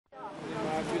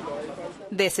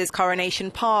This is Coronation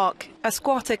Park, a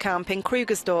squatter camp in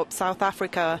Krugersdorp, South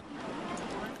Africa.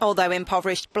 Although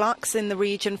impoverished blacks in the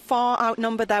region far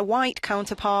outnumber their white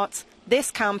counterparts,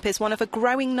 this camp is one of a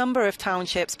growing number of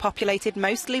townships populated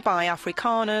mostly by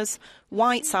Afrikaners,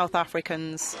 white South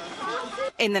Africans.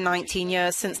 In the 19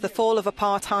 years since the fall of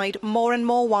apartheid, more and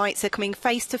more whites are coming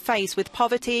face to face with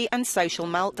poverty and social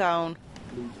meltdown.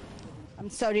 I'm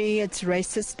sorry, it's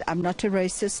racist. I'm not a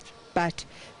racist, but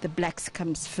the blacks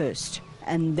comes first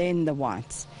and then the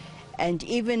whites. And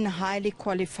even highly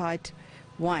qualified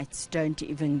whites don't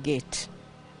even get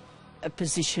a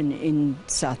position in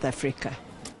South Africa.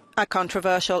 A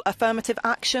controversial affirmative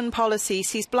action policy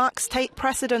sees blacks take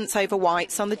precedence over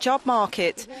whites on the job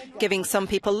market, giving some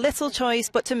people little choice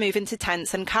but to move into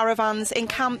tents and caravans in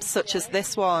camps such as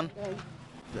this one.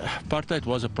 Apartheid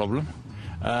was a problem,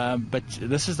 but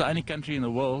this is the only country in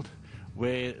the world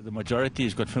where the majority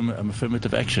has got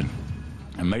affirmative action.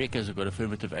 America's got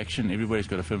affirmative action, everybody's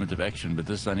got affirmative action, but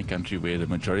this is the only country where the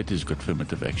majority has got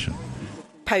affirmative action.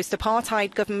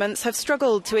 Post-apartheid governments have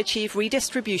struggled to achieve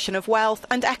redistribution of wealth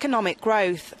and economic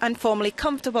growth, and formerly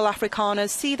comfortable Afrikaners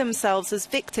see themselves as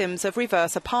victims of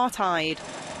reverse apartheid.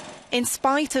 In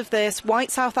spite of this,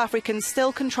 white South Africans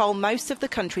still control most of the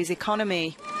country's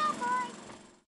economy.